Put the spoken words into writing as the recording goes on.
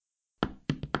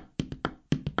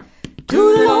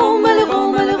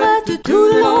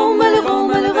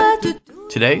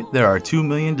Today, there are 2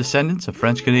 million descendants of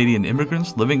French-Canadian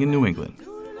immigrants living in New England.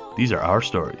 These are our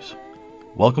stories.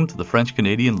 Welcome to the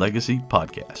French-Canadian Legacy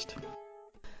Podcast.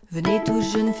 Venez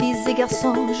tous jeunes filles et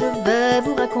garçons, je vais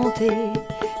vous raconter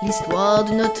l'histoire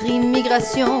de notre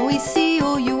immigration ici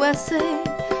au USA,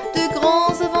 de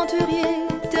grands aventuriers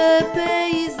de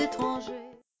pays étrangers.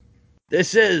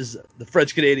 This is the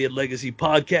French-Canadian Legacy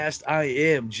Podcast. I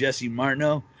am Jesse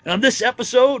Martineau. And on this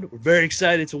episode, we're very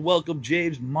excited to welcome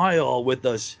James Mayall with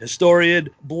us, historian,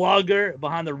 blogger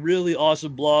behind the really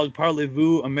awesome blog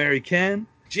Parlez-vous Américain.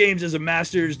 James has a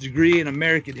master's degree in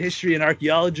American history and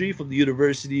archaeology from the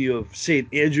University of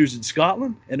St. Andrews in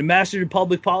Scotland and a master's in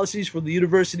public policies from the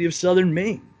University of Southern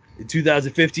Maine. In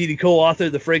 2015, he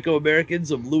co-authored The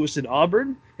Franco-Americans of Lewis and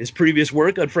Auburn. His previous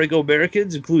work on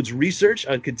Franco-Americans includes research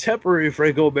on contemporary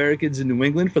Franco-Americans in New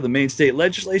England for the Maine State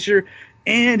Legislature,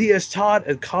 and he has taught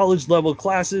at college-level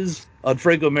classes on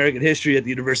Franco-American history at the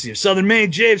University of Southern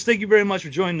Maine. James, thank you very much for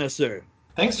joining us, sir.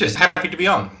 Thanks, just happy to be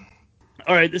on.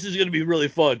 All right, this is going to be really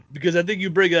fun because I think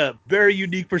you bring a very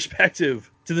unique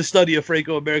perspective to the study of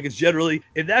Franco-Americans generally,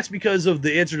 and that's because of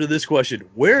the answer to this question.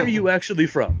 Where are you actually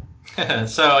from?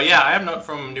 So, I am not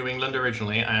from New England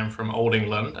originally. I am from Old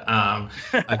England.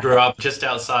 I grew up just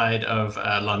outside of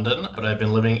London, but I've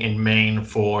been living in Maine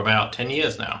for about 10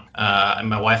 years now. And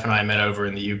my wife and I met over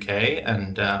in the UK,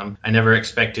 and I never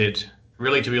expected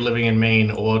really to be living in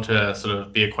Maine or to sort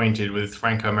of be acquainted with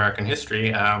Franco-American history,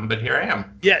 but here I am.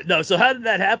 Yeah, no, so how did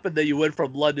that happen that you went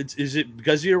from London? Is it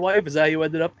because of your wife? Is that how you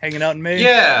ended up hanging out in Maine?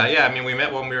 Yeah, I mean, we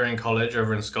met when we were in college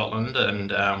over in Scotland,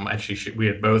 and actually we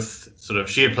had both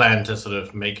she had planned to sort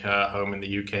of make her home in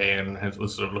the UK and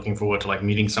was sort of looking forward to like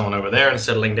meeting someone over there and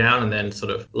settling down, and then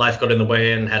sort of life got in the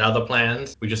way and had other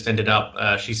plans. We just ended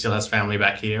up, she still has family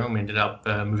back here, and we ended up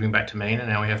moving back to Maine, and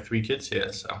now we have 3 kids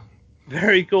here, so...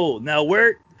 Very cool. Now,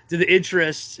 where did the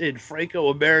interests in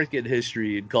Franco-American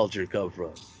history and culture come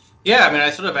from? Yeah, I mean, I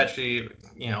sort of actually,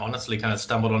 honestly kind of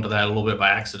stumbled onto that a little bit by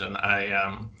accident.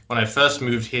 When I first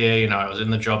moved here, I was in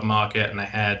the job market and I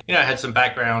had some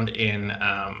background in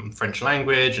French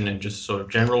language and in just sort of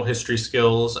general history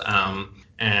skills.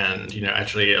 And,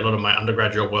 actually a lot of my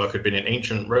undergraduate work had been in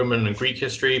ancient Roman and Greek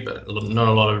history, but not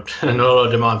a lot of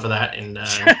demand for that in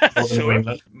Northern New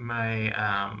England. My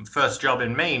first job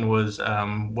in Maine was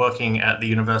working at the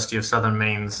University of Southern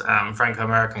Maine's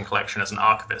Franco-American collection as an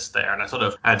archivist there. And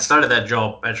I had started that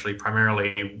job actually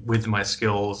primarily with my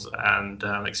skills and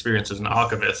experience as an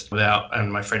archivist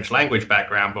and my French language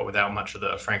background, but without much of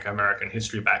the Franco-American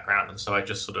history background. And so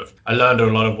I learned a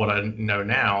lot of what I know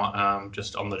now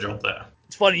just on the job there.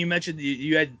 It's funny you mentioned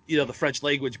you had the French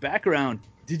language background.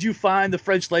 Did you find the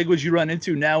French language you run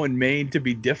into now in Maine to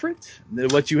be different than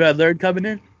what you had learned coming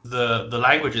in? The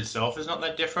language itself is not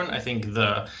that different. I think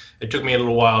it took me a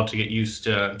little while to get used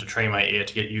to train my ear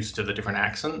to get used to the different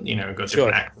accent. Got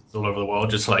different accents all over the world,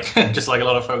 just like a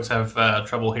lot of folks have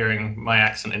trouble hearing my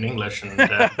accent in English, and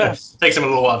it takes them a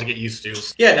little while to get used to.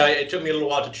 Yeah, no, it took me a little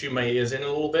while to tune my ears in a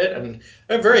little bit, and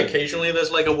very occasionally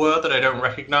there's like a word that I don't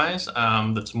recognize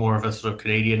that's more of a sort of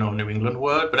Canadian or New England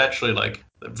word, but actually like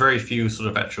very few sort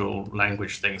of actual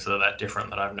language things that are that different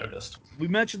that I've noticed. We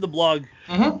mentioned the blog,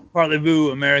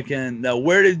 Parlez-vous Américain. Now,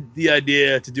 where did the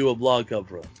idea to do a blog come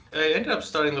from? I ended up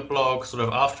starting the blog sort of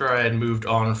after I had moved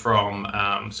on from,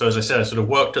 so as I said, I sort of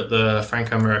worked at the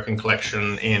Franco-American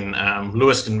collection in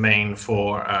Lewiston, Maine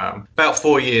for about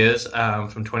 4 years,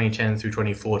 from 2010 through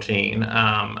 2014.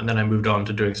 And then I moved on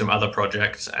to doing some other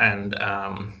projects and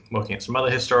working at some other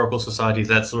historical societies,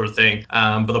 that sort of thing.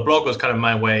 But the blog was kind of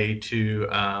my way to,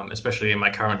 especially in my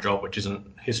current job, which isn't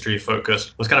history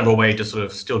focused, was kind of a way to sort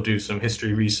of still do some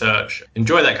history research,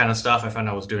 enjoy that kind of stuff. I found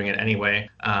I was doing it anyway.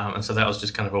 And so that was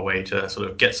just kind of a way to sort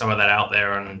of get some of that out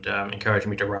there and encourage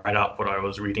me to write up what I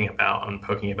was reading about and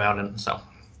poking about in. So.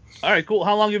 All right, cool.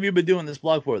 How long have you been doing this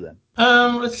blog for then?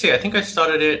 Let's see. I think I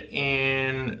started it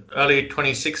in early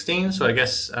 2016. So I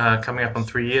guess coming up on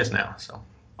 3 years now. So.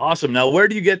 Awesome. Now, where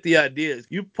do you get the ideas?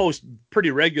 You post pretty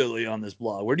regularly on this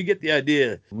blog. Where do you get the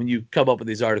idea when you come up with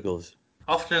these articles?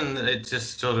 Often it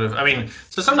just sort of,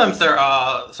 so sometimes there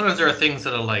are things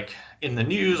that are like in the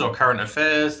news or current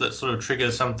affairs that sort of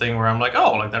triggers something where I'm like,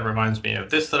 oh, like that reminds me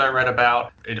of this that I read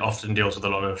about. It often deals with a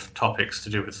lot of topics to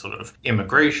do with sort of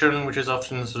immigration, which is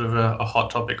often sort of a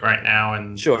hot topic right now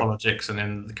in politics and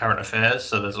in the current affairs.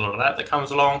 So there's a lot of that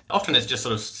comes along. Often it's just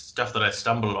sort of stuff that I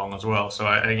stumble along as well. So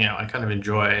I kind of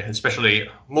enjoy, especially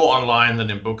more online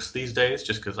than in books these days,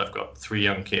 just because I've got 3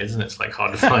 young kids and it's like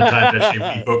hard to find time to actually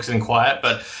read books in quiet.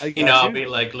 But I'll be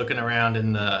like looking around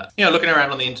on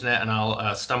the internet, and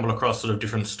I'll stumble across sort of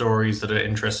different stories that are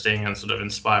interesting and sort of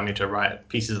inspire me to write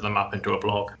pieces of them up into a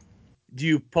blog. do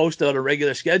you post on a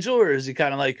regular schedule, or is it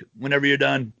kind of like whenever you're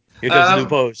done, here comes a new Um,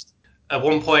 post? at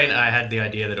one point, I had the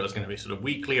idea that it was going to be sort of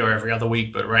weekly or every other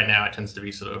week, but right now it tends to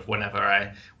be sort of whenever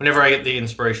I get the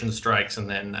inspiration strikes, and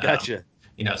then Gotcha.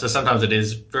 so sometimes it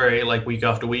is very like week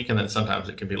after week, and then sometimes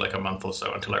it can be like a month or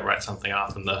so until I write something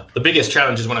up. And the biggest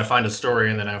challenge is when I find a story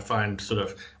and then I find sort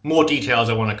of more details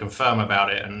I want to confirm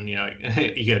about it, and you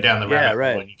go down the Yeah, rabbit hole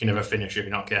right. and you can never finish if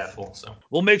you're not careful. So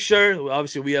We'll make sure,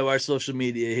 obviously, we have our social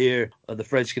media here, the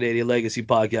French Canadian Legacy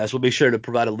Podcast. We'll make sure to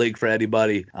provide a link for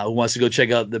anybody who wants to go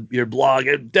check out your blog.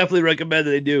 I definitely recommend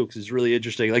that they do because it's really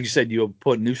interesting. Like you said, you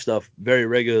put new stuff very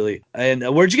regularly. And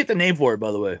where'd you get the name for it,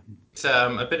 by the way? it's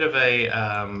a bit of a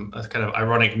kind of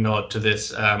ironic nod to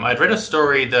this. I'd read a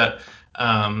story that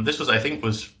this was, I think,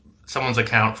 was someone's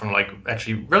account from like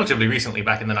actually relatively recently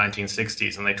back in the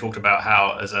 1960s, and they talked about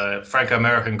how as a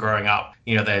Franco-American growing up,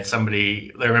 they had somebody,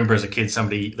 they remember as a kid,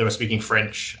 they were speaking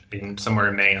French somewhere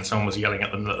in Maine, and someone was yelling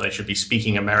at them that they should be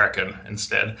speaking American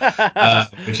instead,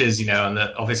 which is, and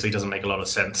that obviously doesn't make a lot of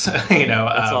sense, That's for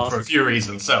a awesome. few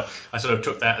reasons. So I sort of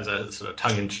took that as a sort of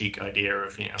tongue-in-cheek idea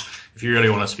of, if you really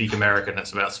want to speak American,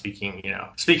 it's about speaking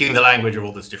the language of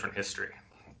all this different history.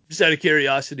 Just out of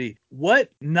curiosity,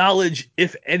 what knowledge,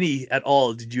 if any at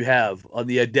all, did you have on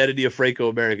the identity of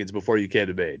Franco-Americans before you came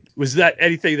to Maine? Was that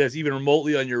anything that's even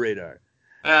remotely on your radar?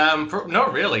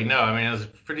 Not really. No, I mean, it was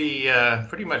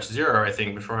pretty much zero, I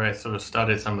think, before I sort of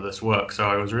started some of this work. So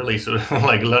I was really sort of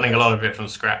like learning a lot of it from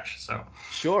scratch. So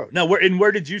Sure. Now,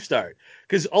 where did you start?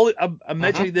 Because I'm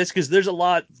mentioning this because there's a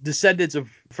lot descendants of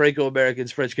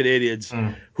Franco-Americans, French Canadians,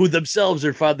 who themselves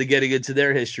are finally getting into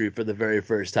their history for the very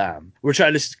first time. We're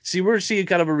seeing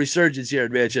kind of a resurgence here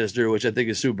in Manchester, which I think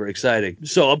is super exciting.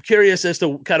 So I'm curious as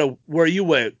to kind of where you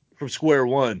went from square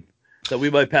one, that we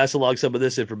might pass along some of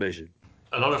this information.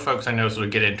 a lot of folks I know sort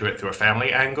of get into it through a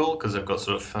family angle because they've got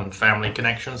sort of fun family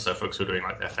connections. So folks who are doing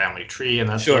like their family tree and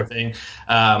that sort of Sure. thing.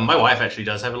 My wife actually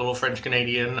does have a little French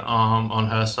Canadian on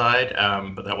her side,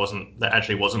 but that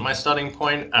actually wasn't my starting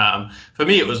point. For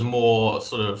me, it was more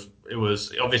sort of it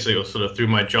was sort of through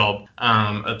my job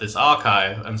at this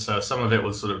archive, and so some of it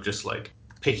was sort of just like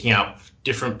picking up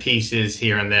different pieces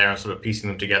here and there and sort of piecing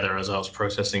them together as I was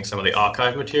processing some of the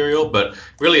archive material. But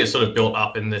really it sort of built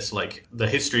up in this like the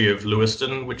history of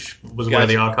Lewiston, which was where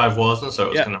the archive was. And so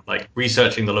it was kind of like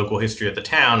researching the local history of the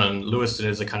town, and Lewiston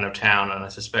is a kind of town, and I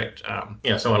suspect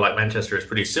somewhere like Manchester is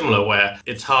pretty similar, where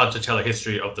it's hard to tell a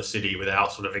history of the city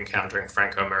without sort of encountering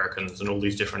Franco-Americans and all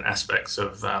these different aspects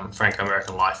of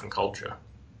Franco-American life and culture.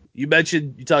 You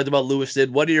talked about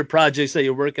Lewiston. One of your projects that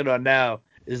you're working on now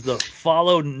is the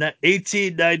Follow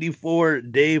 1894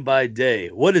 Day by Day.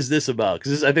 What is this about?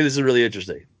 Because I think this is really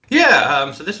interesting.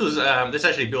 Yeah, so this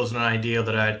actually builds on an idea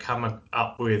that I had come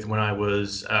up with when I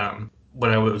was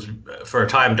for a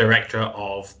time director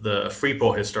of the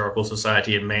Freeport Historical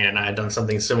Society in Maine, and I had done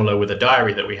something similar with a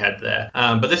diary that we had there.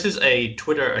 But this is a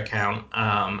Twitter account,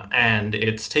 and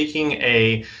it's taking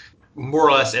a more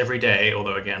or less every day,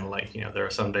 although again, there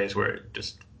are some days where it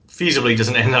just feasibly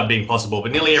doesn't end up being possible,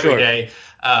 but nearly every day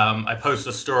I post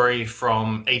a story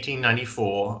from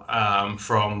 1894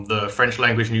 from the French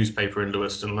language newspaper in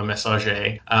Lewiston, Le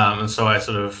Messager. And so I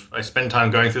spend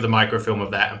time going through the microfilm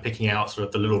of that and picking out sort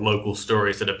of the little local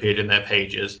stories that appeared in their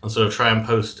pages, and sort of try and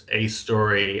post a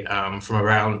story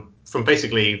from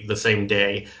basically the same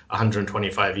day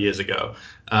 125 years ago.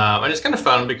 And it's kind of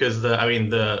fun because one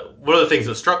of the things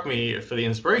that struck me for the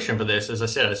inspiration for this, as I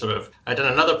said, I'd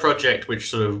done another project which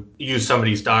sort of used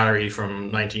somebody's diary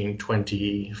from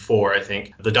 1924, I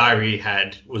think. The diary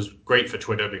was great for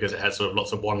Twitter because it had sort of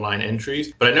lots of one-line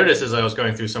entries. But I noticed as I was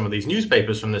going through some of these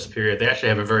newspapers from this period, they actually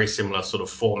have a very similar sort of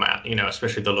format,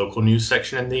 especially the local news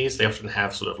section in these. They often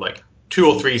have sort of like 2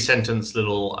 or 3 sentence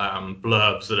little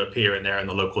blurbs that appear in there in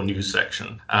the local news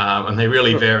section. And they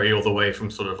really vary all the way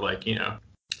from sort of like,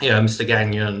 Mr.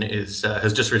 Gagnon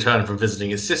has just returned from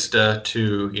visiting his sister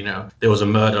to, there was a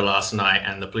murder last night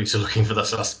and the police are looking for the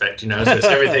suspect, So it's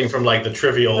everything from like the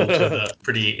trivial to the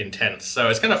pretty intense. So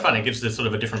it's kind of fun. It gives this sort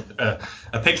of a different,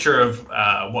 a picture of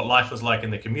what life was like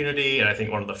in the community. And I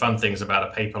think one of the fun things about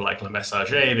a paper like Le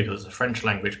Messager, because it's a French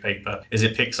language paper, is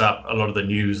it picks up a lot of the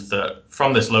news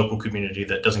from this local community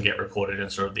that doesn't get reported in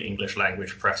sort of the English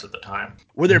language press at the time.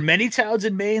 Were there many towns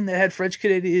in Maine that had French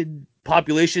Canadian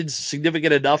populations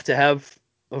significant enough to have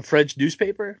a French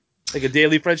newspaper, like a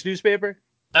daily French newspaper?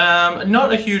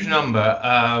 Not a huge number.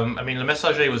 Le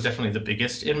Messager was definitely the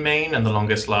biggest in Maine and the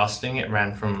longest lasting. It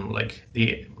ran from like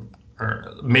the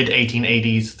mid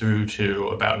 1880s through to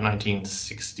about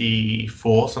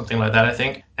 1964, something like that, I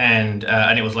think. And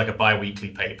it was like a bi-weekly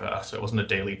paper, so it wasn't a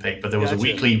daily paper. There was a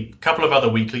couple of other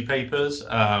weekly papers,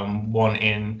 one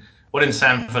in one in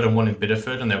Sanford and one in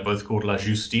Biddeford, and they were both called La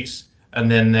Justice. And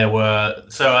then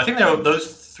I think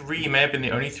those three may have been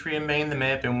the only three in Maine. There may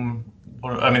have been,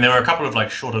 there were a couple of like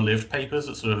shorter-lived papers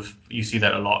that sort of, you see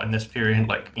that a lot in this period.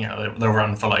 Like, they'll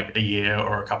run for like a year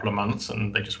or a couple of months,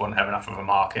 and they just won't have enough of a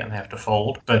market, and they have to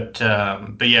fold. But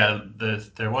yeah,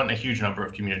 there weren't a huge number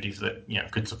of communities that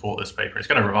could support this paper. It's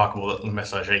kind of remarkable that Le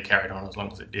Messager carried on as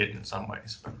long as it did in some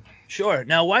ways. Sure.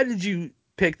 Now, why did you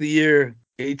pick the year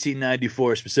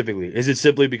 1894 specifically? Is it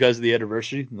simply because of the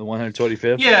anniversary, the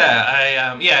 125th?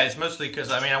 Yeah, it's mostly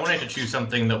because I wanted to choose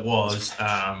something that was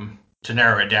to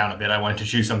narrow it down a bit. I wanted to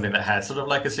choose something that had sort of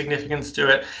like a significance to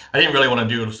it. I didn't really want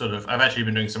to do I've actually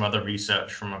been doing some other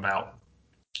research from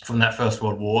that First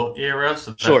World War era,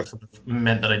 so that sort of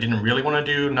meant that I didn't really want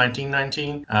to do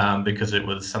 1919 because it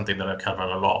was something that I've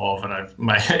covered a lot of,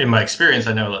 and in my experience,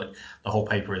 I know that the whole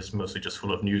paper is mostly just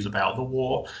full of news about the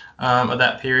war at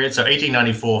that period. So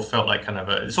 1894 felt like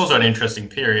it's also an interesting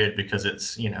period because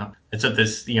it's at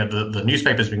this, the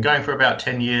newspaper's been going for about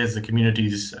 10 years. The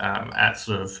community's at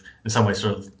sort of, in some ways,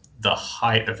 sort of the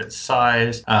height of its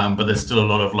size, but there's still a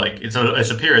lot of it's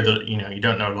a period that you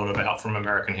don't know a lot about from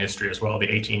American history as well. The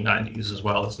 1890s as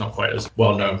well. It's not quite as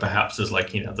well known perhaps as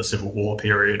the Civil War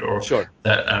period or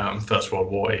that First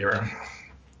World War era.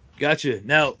 Gotcha.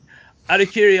 Now, out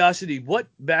of curiosity, what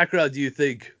background do you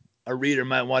think a reader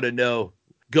might want to know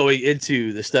going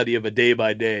into the study of a day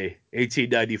by day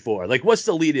 1894? Like, what's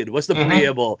the lead in? What's the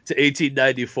preamble to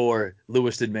 1894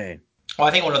 Lewiston, Maine? Well,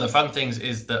 I think one of the fun things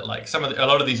is that a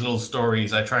lot of these little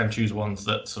stories, I try and choose ones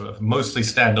that sort of mostly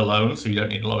stand alone, so you don't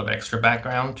need a lot of extra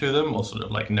background to them, or sort of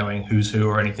like knowing who's who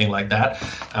or anything like that.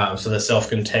 So they're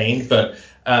self-contained. But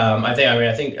I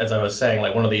think as I was saying,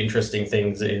 one of the interesting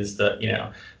things is that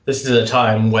this is a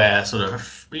time where sort of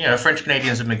French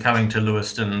Canadians have been coming to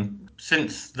Lewiston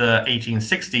since the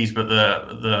 1860s, but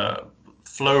the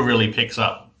flow really picks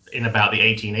up in about the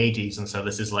 1880s, and so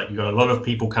this is you've got a lot of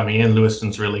people coming in.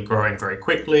 Lewiston's really growing very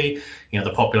quickly.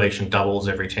 The population doubles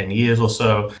every 10 years or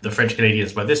so. The French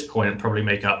Canadians by this point probably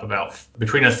make up about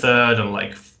between a third and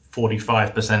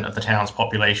 45% of the town's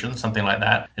population, something like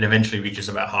that. It eventually reaches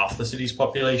about half the city's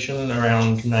population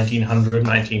around 1900,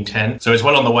 1910. So it's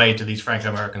well on the way to these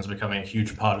Franco-Americans becoming a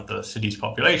huge part of the city's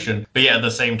population. But yeah, at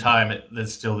the same time,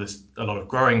 there's still a lot of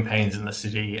growing pains in the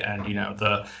city, and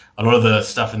a lot of the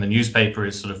stuff in the newspaper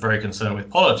is sort of very concerned with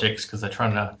politics because they're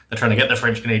trying to get the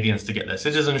French Canadians to get their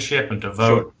citizenship and to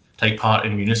vote, take part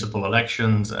in municipal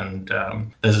elections, and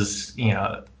there's this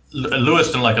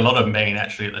Lewiston, like a lot of Maine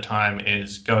actually at the time,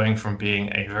 is going from being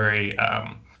a very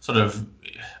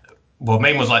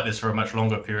Maine was like this for a much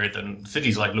longer period than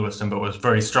cities like Lewiston, but was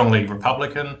very strongly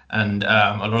Republican. And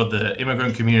a lot of the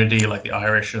immigrant community, like the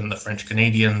Irish and the French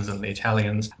Canadians and the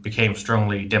Italians, became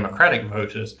strongly Democratic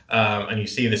voters. And you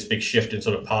see this big shift in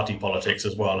sort of party politics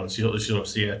as well. And so you sort of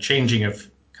see a changing of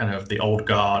kind of the old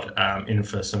guard in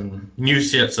for some new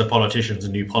sets of politicians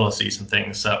and new policies and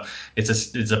things. So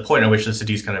it's a point at which the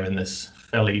city's kind of in this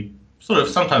fairly sort of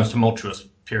sometimes tumultuous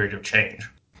period of change.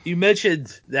 You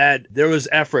mentioned that there was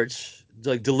efforts,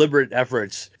 deliberate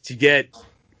efforts, to get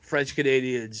French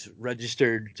Canadians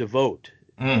registered to vote.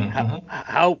 Mm-hmm.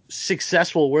 How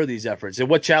successful were these efforts, and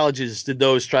what challenges did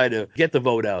those try to get the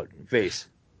vote out face?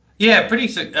 Yeah, it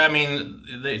appears to have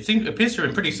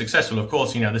been pretty successful. Of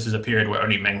course, this is a period where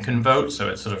only men can vote, so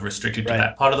it's sort of restricted to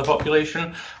that part of the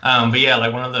population. But yeah,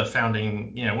 one of the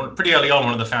founding, pretty early on,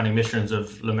 one of the founding missions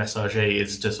of Le Messager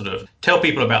is to sort of tell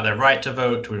people about their right to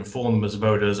vote, to inform them as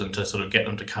voters, and to sort of get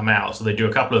them to come out. So they do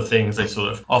a couple of things. They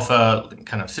sort of offer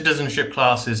kind of citizenship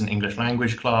classes and English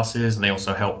language classes, and they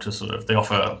also help to they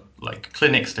offer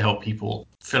clinics to help people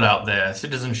fill out their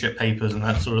citizenship papers and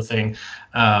that sort of thing.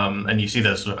 And you see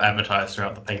those sort of advertised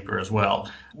throughout the paper as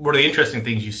well. One of the interesting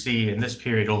things you see in this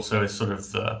period also is sort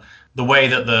of the way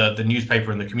that the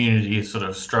newspaper and the community is sort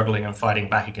of struggling and fighting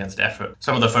back against effort.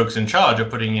 Some of the folks in charge are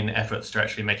putting in efforts to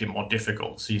actually make it more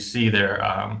difficult. So you see there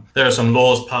are some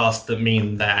laws passed that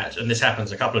mean that, and this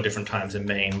happens a couple of different times in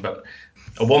Maine, but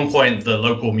at one point, the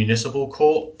local municipal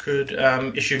court could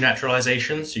issue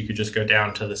naturalization, so you could just go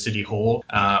down to the city hall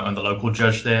and the local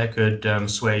judge there could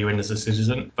swear you in as a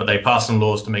citizen. But they passed some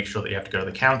laws to make sure that you have to go to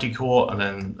the county court, and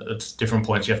then at different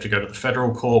points you have to go to the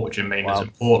federal court, which in Maine is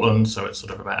in Portland, so it's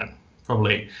sort of about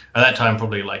probably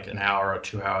an hour or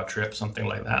 2 hour trip, something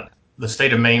like that. The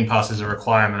state of Maine passes a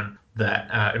requirement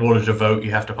that in order to vote,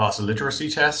 you have to pass a literacy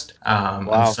test.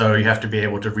 And so you have to be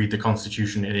able to read the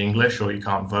Constitution in English or you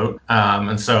can't vote.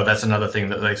 And so that's another thing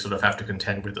that they sort of have to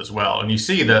contend with as well. And you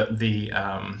see that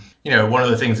one of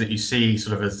the things that you see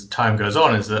sort of as time goes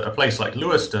on is that a place like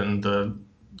Lewiston, the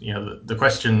the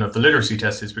question of the literacy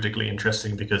test is particularly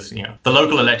interesting because the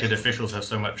local elected officials have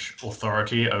so much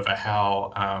authority over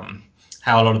how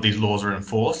a lot of these laws are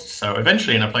enforced. So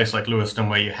eventually, in a place like Lewiston,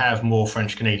 where you have more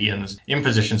French Canadians in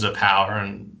positions of power,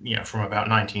 and from about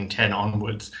 1910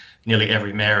 onwards, nearly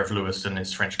every mayor of Lewiston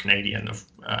is French Canadian,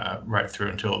 right through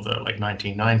until the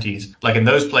 1990s. Like in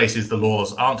those places, the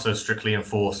laws aren't so strictly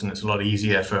enforced, and it's a lot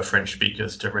easier for French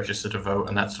speakers to register to vote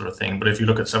and that sort of thing. But if you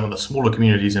look at some of the smaller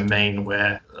communities in Maine,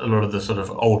 where a lot of the sort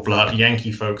of old blood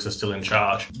Yankee folks are still in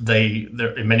charge,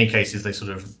 in many cases they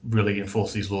sort of really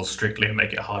enforce these laws strictly and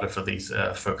make it harder for these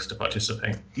folks to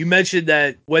participate. You mentioned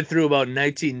that went through about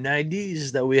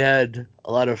 1990s that we had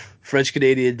a lot of French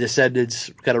Canadian descendants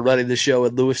kind of running the show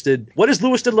in Lewiston. What does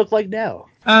Lewiston look like now?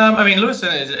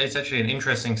 Lewiston is actually an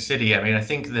interesting city. I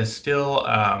think there's still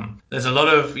there's a lot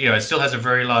of it still has a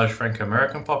very large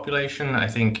Franco-American population. I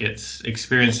think it's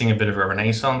experiencing a bit of a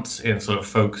renaissance in sort of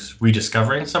folks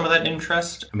rediscovering some of that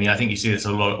interest. I think you see this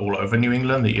a lot all over New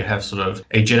England, that you have sort of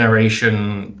a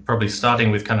generation, probably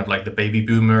starting with kind of like the baby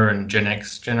boomer and Gen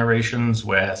X generations,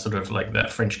 where sort of like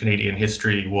that French Canadian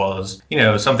history was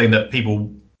something that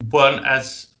people weren't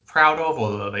as proud of,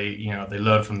 or they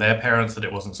learned from their parents that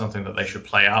it wasn't something that they should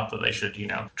play up, that they should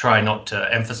try not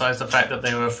to emphasize the fact that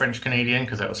they were French Canadian,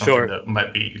 because that was something that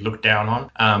might be looked down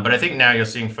on. But I think now you're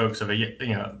seeing folks of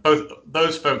both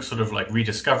those folks sort of like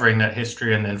rediscovering that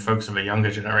history, and then folks of a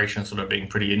younger generation sort of being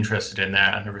pretty interested in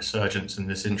that, and a resurgence in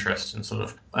this interest in sort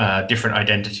of different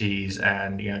identities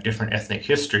and different ethnic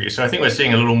history. So I think we're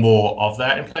seeing a little more of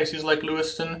that in places like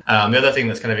Lewiston. The other thing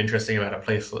that's kind of interesting about a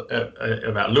place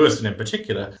about Lewiston in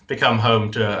particular, become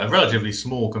home to a relatively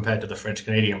small, compared to the French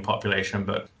Canadian population,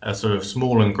 but a sort of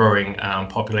small and growing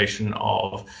population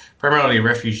of primarily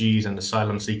refugees and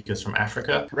asylum seekers from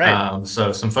Africa. Right.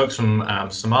 So some folks from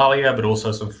Somalia, but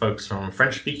also some folks from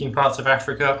French-speaking parts of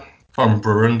Africa, from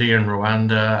Burundi and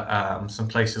Rwanda, some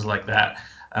places like that.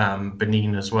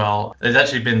 Benin as well. There's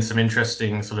actually been some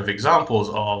interesting sort of examples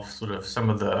of sort of some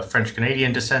of the French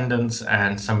Canadian descendants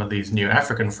and some of these new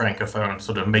African Francophones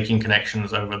sort of making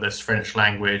connections over this French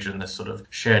language and this sort of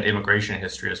shared immigration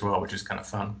history as well, which is kind of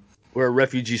fun. We're a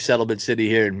refugee settlement city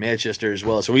here in Manchester as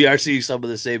well, so we are seeing some of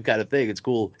the same kind of thing. It's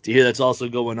cool to hear that's also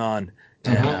going on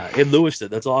in Lewiston.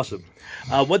 That's awesome.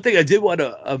 One thing I did want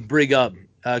to bring up,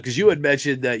 because you had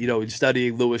mentioned that, in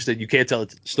studying Lewiston, you can't tell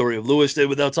the story of Lewiston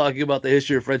without talking about the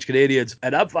history of French Canadians.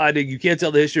 And I'm finding you can't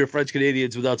tell the history of French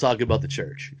Canadians without talking about the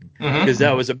church, because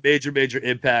that was a major, major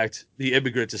impact, the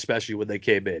immigrants, especially when they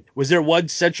came in. Was there one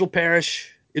central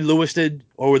parish in Lewiston,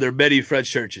 or were there many French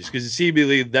churches? Because it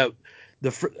seemingly that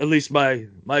at least my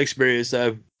experience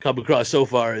I've come across so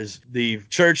far is the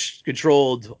church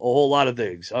controlled a whole lot of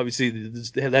things. Obviously,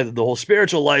 they had the whole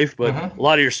spiritual life, but a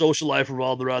lot of your social life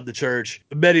revolved around the church.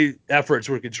 Many efforts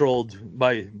were controlled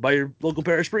by your local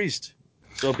parish priest.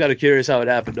 So I'm kind of curious how it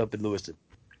happened up in Lewiston.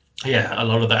 Yeah, a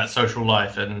lot of that social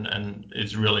life and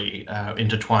is really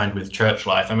intertwined with church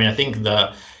life. I think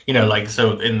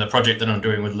so in the project that I'm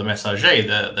doing with Le Messager,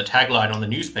 the tagline on the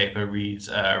newspaper reads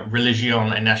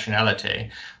Religion et nationalité.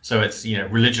 So it's,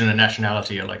 religion and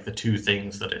nationality are like the two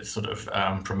things that it's sort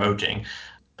of promoting.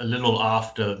 A little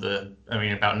after about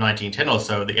 1910 or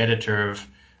so, the editor of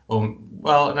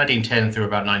 1910 through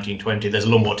about 1920, there's a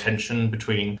little more tension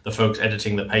between the folks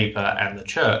editing the paper and the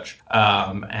church,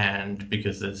 and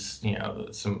because there's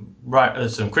some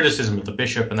criticism of the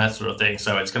bishop and that sort of thing.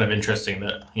 So it's kind of interesting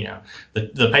that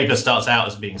the paper starts out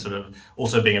as being sort of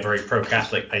also being a very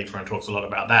pro-Catholic paper and talks a lot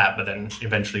about that, but then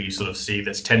eventually you sort of see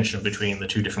this tension between the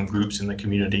two different groups in the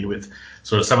community, with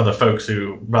sort of some of the folks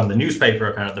who run the newspaper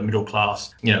are kind of the middle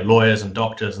class, lawyers and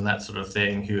doctors and that sort of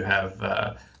thing, who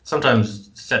have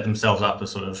sometimes set themselves up as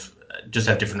sort of just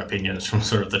have different opinions from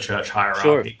sort of the church hierarchy.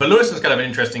 Sure. But Lewiston's kind of an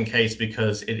interesting case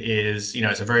because it is,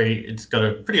 it's got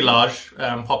a pretty large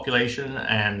population,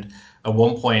 and at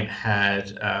one point had,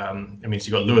 so you've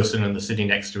got Lewiston, and the city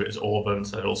next to it is Auburn,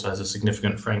 so it also has a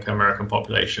significant Franco-American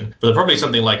population. But there are probably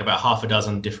something like about half a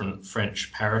dozen different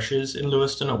French parishes in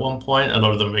Lewiston at one point. A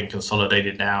lot of them have been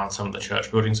consolidated now, and some of the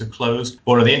church buildings have closed.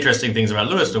 One of the interesting things about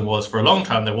Lewiston was, for a long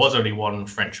time, there was only one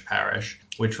French parish,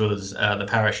 which was the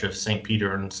parish of St.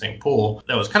 Peter and St. Paul.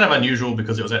 That was kind of unusual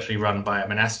because it was actually run by a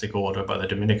monastic order, by the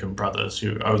Dominican brothers,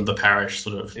 who owned the parish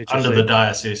sort of under the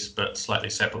diocese, but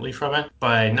slightly separately from it.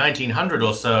 By 1900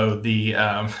 or so,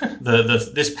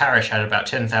 this parish had about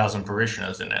 10,000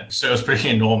 parishioners in it, so it was pretty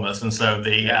enormous. And so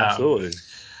absolutely.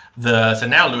 So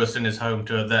now Lewiston is home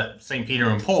to that St. Peter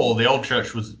and Paul. The old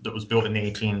church that was built in the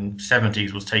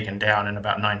 1870s was taken down in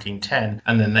about 1910,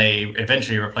 and then they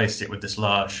eventually replaced it with this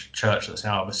large church that's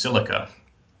now a basilica.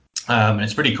 And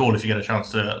it's pretty cool if you get a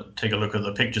chance to take a look at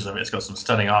the pictures of it. It's got some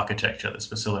stunning architecture, this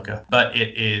basilica. But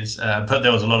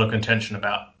there was a lot of contention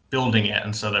about building it,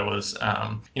 and so there was,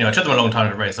 it took them a long time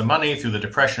to raise the money through the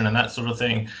Depression and that sort of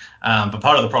thing. But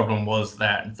part of the problem was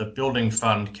that the building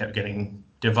fund kept getting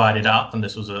divided up, and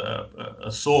this was a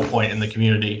sore point in the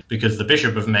community because the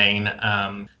Bishop of Maine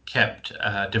kept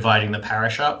dividing the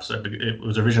parish up. So it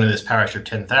was originally this parish of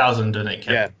 10,000, and it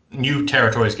kept new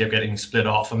territories kept getting split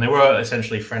off, and they were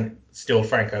essentially still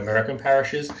Franco-American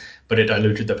parishes, but it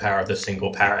diluted the power of the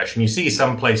single parish. And you see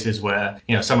some places where,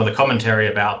 some of the commentary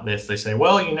about this, they say,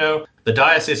 well, the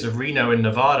Diocese of Reno in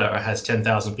Nevada has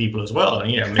 10,000 people as well.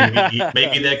 And,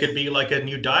 maybe there could be like a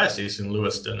new diocese in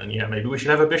Lewiston, and, maybe we should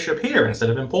have a bishop here instead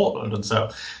of in Portland. And so,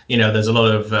 there's a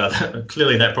lot of,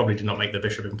 clearly that probably did not make the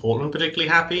bishop in Portland particularly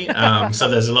happy. So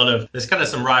there's kind of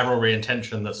some rivalry and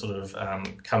tension that sort of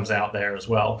comes out there as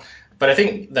well. But I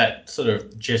think that sort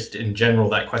of just in general,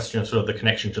 that question of sort of the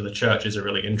connection to the church is a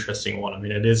really interesting one. I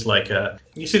mean, it is like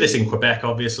you see this in Quebec,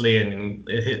 obviously, and in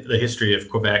the history of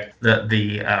Quebec, that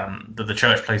the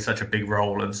church plays such a big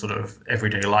role in sort of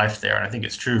everyday life there. And I think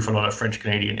it's true for a lot of French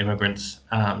Canadian immigrants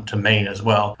to Maine as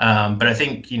well. But I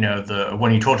think,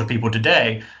 when you talk to people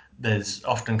today, there's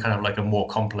often kind of like a more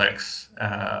complex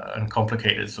and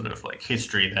complicated sort of like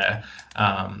history there.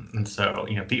 And so,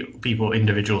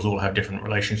 individuals all have different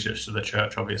relationships to the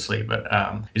church, obviously. But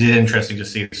it is interesting to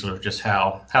see sort of just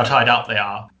how tied up they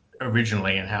are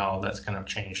originally and how that's kind of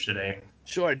changed today.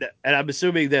 Sure. And I'm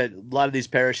assuming that a lot of these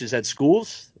parishes had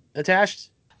schools attached?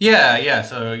 Yeah.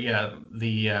 So,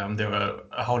 there were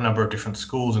a whole number of different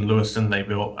schools in Lewiston. They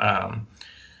built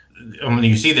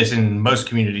you see this in most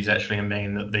communities actually in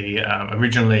Maine,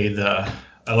 that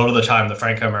a lot of the time the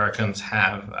Franco-Americans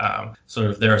have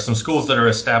there are some schools that are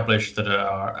established that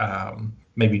are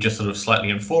maybe just sort of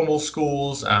slightly informal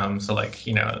schools.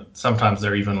 Sometimes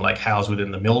they're even like housed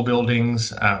within the mill buildings,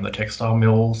 the textile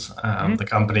mills. The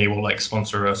company will like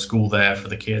sponsor a school there for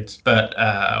the kids. But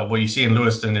what you see in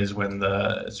Lewiston is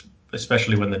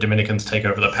especially when the Dominicans take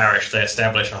over the parish, they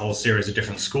establish a whole series of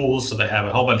different schools. So they have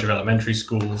a whole bunch of elementary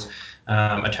schools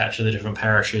attached to the different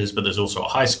parishes, but there's also a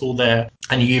high school there.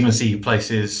 And you even see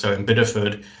places, so in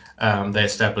Biddeford,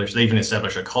 they even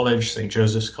established a college, St.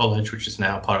 Joseph's College, which is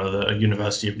now part of the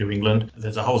University of New England.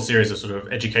 There's a whole series of sort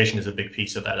of education is a big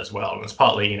piece of that as well. And it's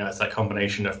partly, it's that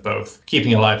combination of both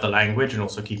keeping alive the language and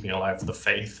also keeping alive the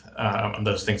faith. And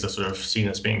those things are sort of seen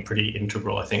as being pretty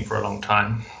integral, I think, for a long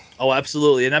time. Oh,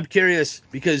 absolutely. And I'm curious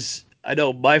because I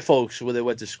know my folks, when they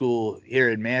went to school here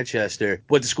in Manchester,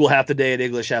 went to school half the day in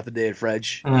English, half the day in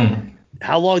French.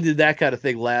 How long did that kind of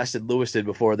thing last in Lewiston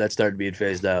before that started being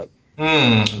phased out?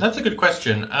 That's a good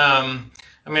question.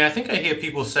 I think I hear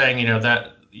people saying,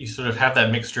 that you sort of have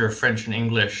that mixture of French and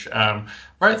English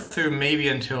right through maybe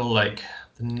until like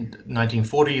the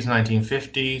 1940s,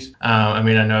 1950s. I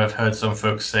know I've heard some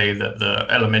folks say that the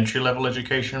elementary level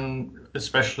education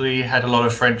especially had a lot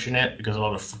of French in it because a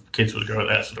lot of kids would go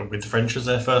there sort of with French as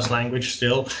their first language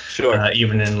still. Sure.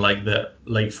 Even in like the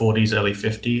late 40s, early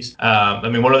 50s.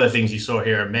 One of the things you saw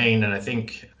here in Maine, and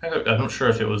I'm not sure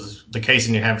if it was the case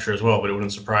in New Hampshire as well, but it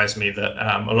wouldn't surprise me that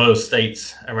a lot of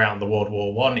states around the World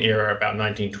War I era, about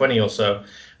 1920 or so,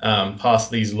 passed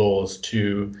these laws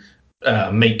to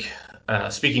make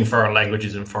speaking foreign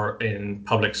languages in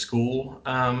public school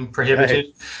prohibited.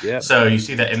 Right. Yeah. So you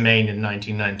see that in Maine in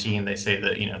 1919, they say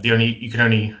that you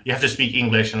have to speak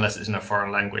English unless it's in a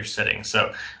foreign language setting.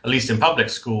 So at least in public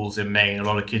schools in Maine, a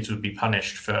lot of kids would be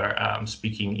punished for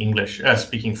speaking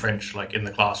French, like in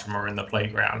the classroom or in the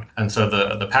playground. And so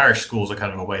the parish schools are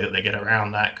kind of a way that they get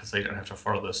around that because they don't have to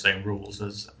follow those same rules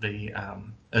as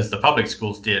the public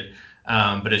schools did.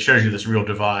 But it shows you this real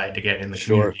divide again in the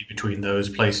community between those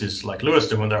places like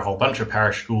Lewiston, when there are a whole bunch of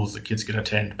parish schools that kids can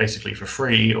attend basically for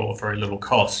free or very little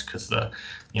cost because the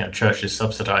church is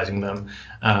subsidizing them.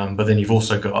 But then you've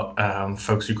also got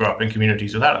folks who grow up in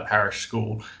communities without a parish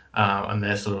school, and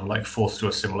they're sort of like forced to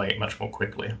assimilate much more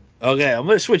quickly. Okay, I'm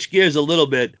going to switch gears a little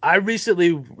bit. I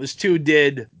recently was tuned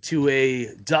in to a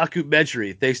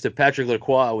documentary thanks to Patrick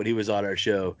Lacroix when he was on our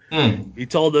show. He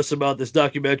told us about this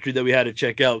documentary that we had to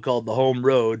check out called The Home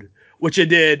Road, which I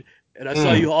did, and I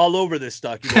saw you all over this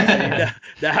documentary.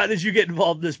 Now, how did you get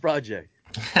involved in this project?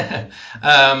 So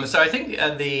I think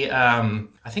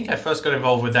I think I first got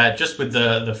involved with that just with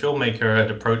the filmmaker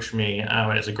had approached me.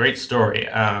 It's a great story.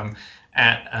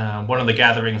 at one of the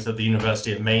gatherings that the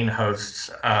University of Maine hosts,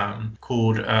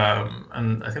 called,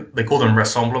 and I think they call them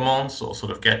rassemblements, or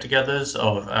sort of get-togethers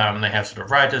of, they have sort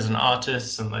of writers and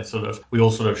artists, and we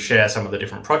all sort of share some of the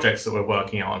different projects that we're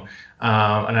working on.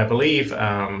 And I believe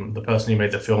the person who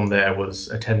made the film there was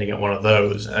attending at one of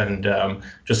those, and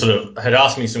just sort of had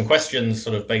asked me some questions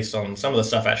sort of based on some of the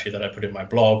stuff actually that I put in my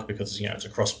blog, because, you know, it's a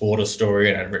cross-border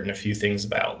story, and I'd written a few things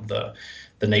about the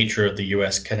nature of the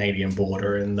US-Canadian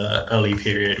border in the early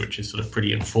period, which is sort of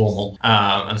pretty informal.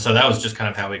 And so that was just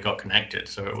kind of how we got connected.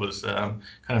 So it was kind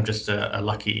of just a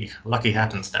lucky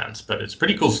happenstance, but it's a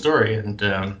pretty cool story, and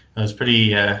it was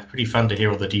pretty fun to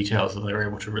hear all the details that they were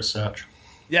able to research.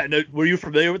 Yeah, no, were you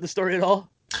familiar with the story at all?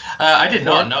 I did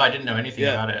not. No, I didn't know anything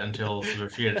about it until sort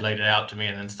of she had laid it out to me,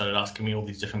 and then started asking me all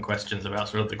these different questions about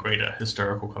sort of the greater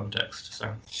historical context.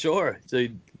 So Sure. So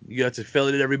you got to fill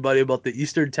in everybody about the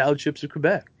eastern townships of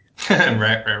Quebec.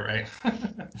 Right.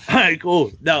 All right,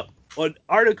 cool. Now, an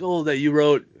article that you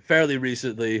wrote fairly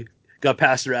recently got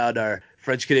passed around our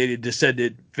French Canadian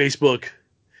descendant Facebook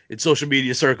and social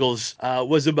media circles,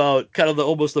 was about kind of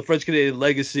almost the French Canadian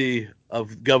legacy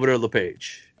of Governor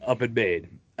LePage up in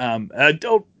Maine. I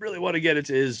don't really want to get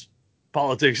into his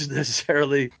politics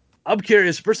necessarily. I'm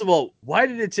curious, first of all, why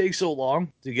did it take so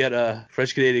long to get a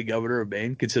French Canadian governor of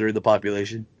Maine, considering the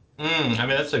population? I mean,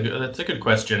 that's a good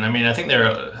question. I mean, I think there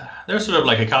are sort of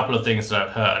like a couple of things that I've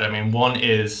heard. I mean, one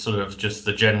is sort of just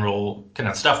the general kind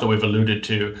of stuff that we've alluded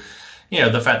to. You know,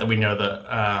 the fact that we know that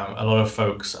a lot of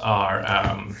folks are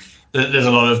there's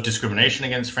a lot of discrimination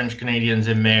against French Canadians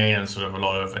in Maine, and sort of a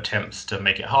lot of attempts to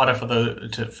make it harder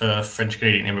for French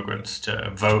Canadian immigrants to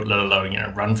vote, let alone, you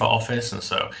know, run for office. And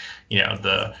so, you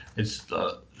know, it's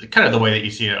kind of the way that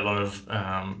you see a lot of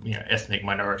you know, ethnic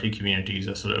minority communities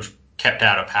are sort of kept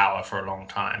out of power for a long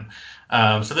time.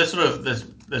 So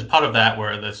there's part of that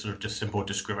where there's sort of just simple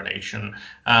discrimination.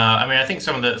 I mean, I think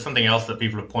something else that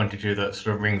people have pointed to that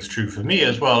sort of rings true for me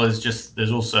as well is just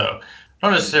there's also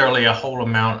not necessarily a whole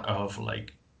amount of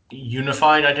like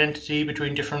unified identity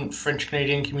between different French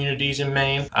Canadian communities in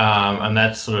Maine, and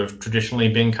that's sort of traditionally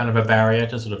been kind of a barrier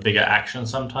to sort of bigger action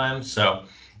sometimes. So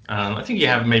I think you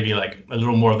have maybe like a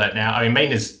little more of that now. I mean,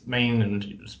 Maine, and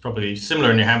it's probably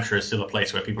similar in New Hampshire, is still a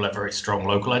place where people have very strong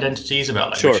local identities about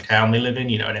like Sure. which town they live in,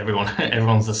 you know, and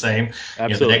everyone's the same.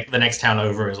 Absolutely. You know, the next town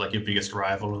over is like your biggest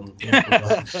rival, and, you know,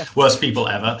 the worst people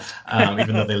ever,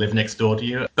 even though they live next door to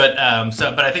you. But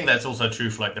but I think that's also true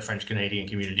for like the French Canadian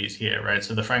communities here, right?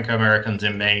 So the Franco-Americans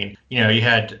in Maine, you know,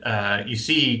 you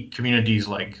see communities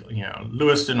like, you know,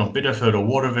 Lewiston or Biddeford or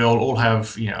Waterville all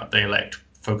have, you know, they elect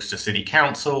folks to city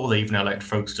council, they even elect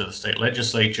folks to the state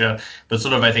legislature, but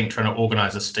sort of, I think, trying to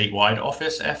organize a statewide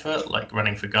office effort, like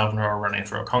running for governor or running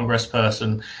for a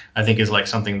congressperson, I think is like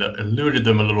something that eluded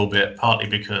them a little bit, partly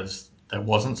because there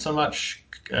wasn't so much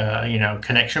you know,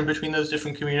 connection between those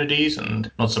different communities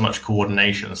and not so much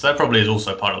coordination. So that probably is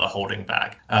also part of the holding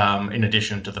back, in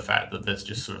addition to the fact that there's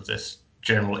just sort of this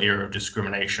general era of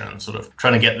discrimination, sort of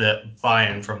trying to get the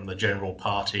buy-in from the general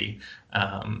party,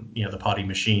 you know, the party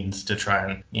machines to try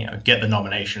and, you know, get the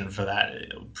nomination for that.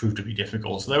 It proved to be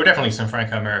difficult. So there were definitely some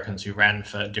Franco-Americans who ran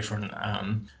for different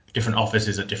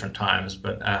offices at different times,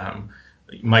 but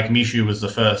Mike Michaud was the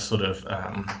first sort of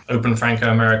open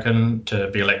Franco-American to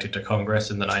be elected to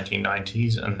Congress in the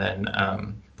 1990s, and then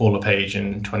Paul LePage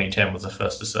in 2010 was the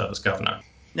first to serve as governor.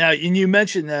 Now, and you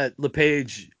mentioned that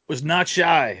LePage was not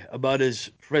shy about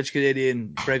his French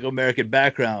Canadian Franco-American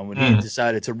background when he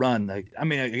decided to run. Like, I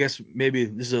mean, I guess maybe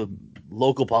this is a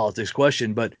local politics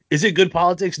question, but is it good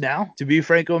politics now to be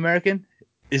Franco-American?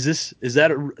 Is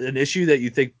that an issue that you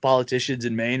think politicians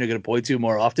in Maine are going to point to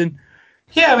more often?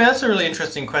 Yeah, I mean, that's a really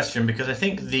interesting question, because I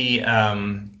think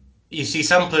you see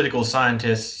some political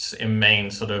scientists in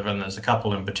Maine sort of, and there's a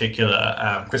couple in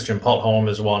particular. Christian Potholm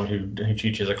is one who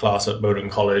teaches a class at Bowdoin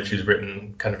College, who's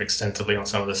written kind of extensively on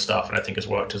some of this stuff, and I think has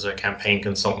worked as a campaign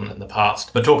consultant in the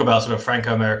past. But talk about sort of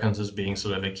Franco-Americans as being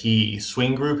sort of a key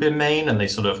swing group in Maine, and they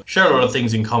sort of share a lot of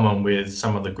things in common with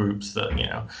some of the groups that, you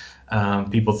know,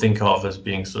 people think of as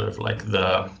being sort of like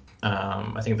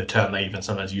I think the term they even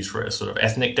sometimes use for it is sort of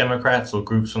ethnic Democrats, or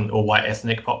groups or white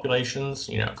ethnic populations.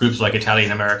 You know, groups like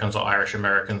Italian Americans or Irish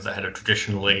Americans that had a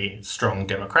traditionally strong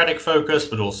Democratic focus,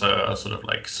 but also a sort of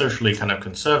like socially kind of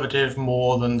conservative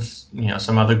more than, you know,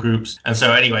 some other groups. And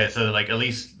so anyway, so like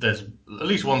there's at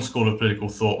least one school of political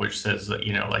thought which says that,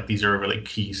 you know, like these are a really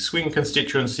key swing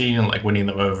constituency, and like winning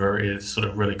them over is sort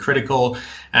of really critical.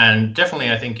 And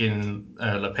definitely, I think in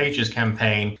LePage's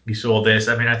campaign, we saw this.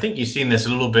 I mean, I think you've seen this a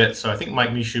little bit it. So I think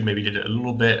Mike Michaud maybe did it a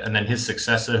little bit, and then his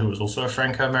successor, who was also a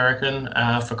Franco-American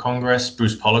for Congress,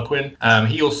 Bruce Poliquin,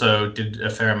 he also did a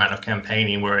fair amount of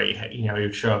campaigning where he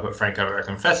would show up at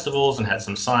Franco-American festivals and had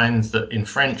some signs that in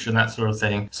French and that sort of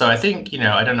thing. So I think,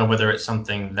 I don't know whether it's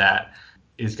something that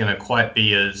is going to quite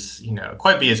be as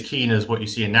keen as what you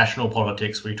see in national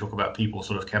politics, where you talk about people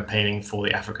sort of campaigning for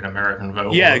the African American vote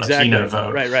or the Latino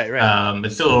vote. Right.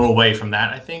 It's still a little away from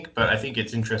that, I think, but I think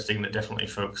it's interesting that definitely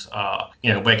folks are,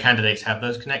 where candidates have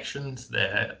those connections,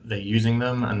 they're using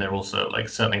them, and they're also like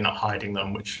certainly not hiding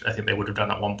them, which I think they would have done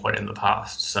at one point in the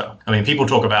past. So, I mean, people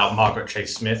talk about Margaret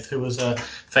Chase Smith, who was a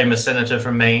famous senator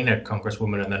from Maine, a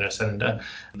congresswoman and then a senator,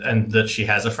 and that she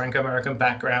has a Franco-American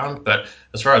background, but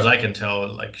as far as I can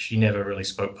tell, like she never really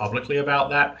spoke publicly about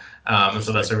that. And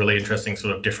so that's a really interesting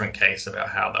sort of different case about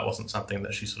how that wasn't something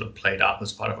that she sort of played up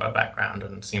as part of her background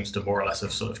and seems to more or less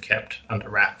have sort of kept under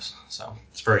wraps. So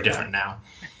it's very different now.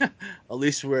 At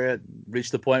least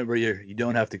reached the point where you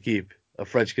don't have to keep a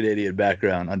French Canadian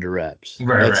background under wraps.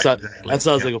 Exactly. That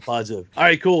sounds like a positive. All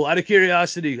right, cool. Out of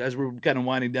curiosity, as we're kind of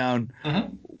winding down,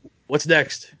 what's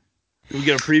next? We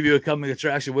get a preview of coming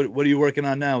attraction. What are you working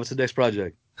on now? What's the next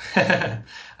project? I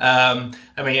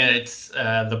mean, it's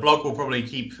the blog will probably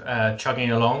keep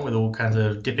chugging along with all kinds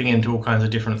of dipping into all kinds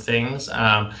of different things.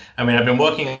 I mean, I've been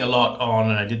working a lot on,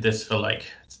 and I did this for like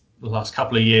the last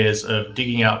couple of years, of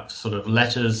digging up sort of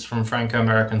letters from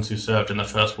Franco-Americans who served in the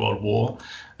First World War,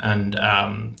 and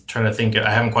trying to think.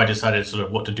 I haven't quite decided sort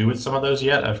of what to do with some of those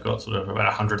yet. I've got sort of about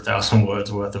 100,000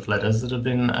 words worth of letters that have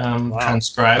been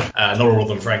transcribed. Not all of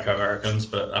them Franco-Americans,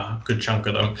 but a good chunk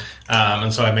of them.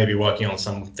 And so I may be working on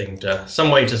some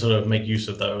way to sort of make use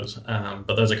of those.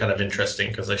 But those are kind of interesting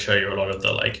because they show you a lot of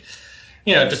the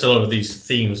just a lot of these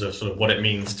themes of sort of what it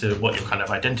means to what your kind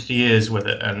of identity is with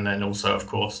it. And then also, of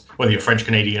course, whether you're French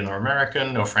Canadian or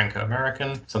American or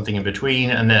Franco-American, something in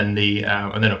between. And then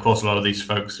of course, a lot of these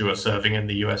folks who are serving in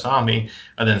the US Army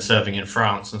are then serving in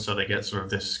France. And so they get sort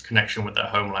of this connection with their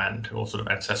homeland or sort of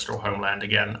ancestral homeland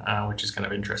again, which is kind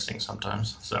of interesting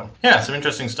sometimes. So yeah, some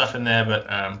interesting stuff in there, but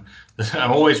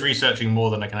I'm always researching more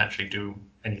than I can actually do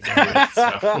anything with.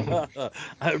 So.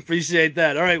 I appreciate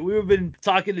that. All right, we've been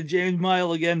talking to James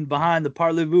Mile again behind the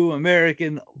Parlez-Vous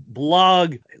American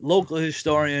blog, local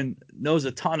historian, knows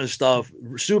a ton of stuff,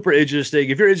 super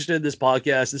interesting. If you're interested in this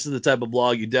podcast, this is the type of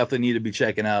blog you definitely need to be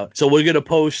checking out. So we're going to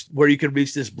post where you can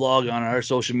reach this blog on our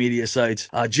social media sites.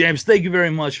 James, thank you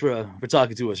very much for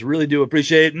talking to us. Really do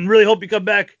appreciate it, and really hope you come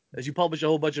back as you publish a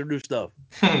whole bunch of new stuff.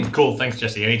 Cool. Thanks,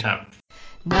 Jesse. Anytime.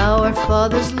 Now our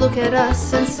fathers look at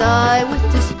us and sigh with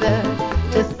despair,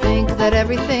 to think that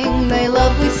everything they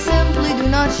love we simply do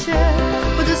not share.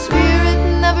 But the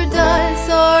spirit never dies,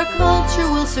 our culture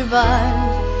will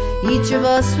survive. Each of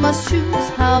us must choose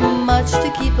how much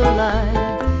to keep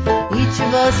alive. Each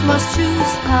of us must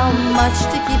choose how much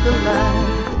to keep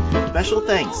alive. Special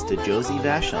thanks to Josie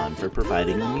Vachon for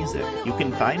providing the music. You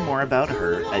can find more about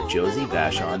her at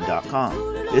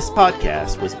josievachon.com. This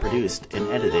podcast was produced and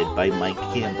edited by Mike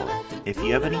Campbell. If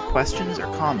you have any questions or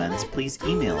comments, please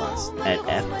email us at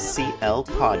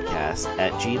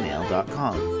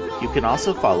fclpodcast@gmail.com. You can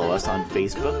also follow us on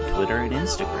Facebook, Twitter, and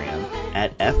Instagram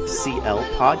at FCL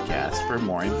Podcast for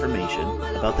more information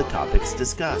about the topics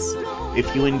discussed.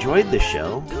 If you enjoyed the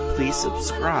show, please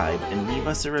subscribe and leave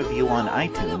us a review on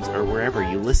iTunes or wherever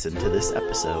you listen to this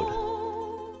episode.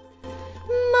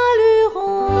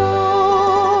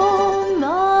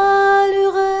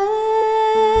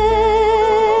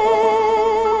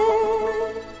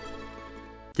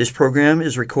 This program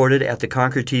is recorded at the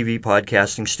Concord TV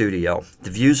Podcasting Studio. The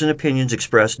views and opinions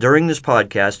expressed during this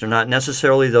podcast are not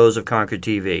necessarily those of Concord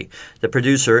TV. The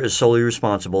producer is solely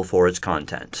responsible for its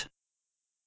content.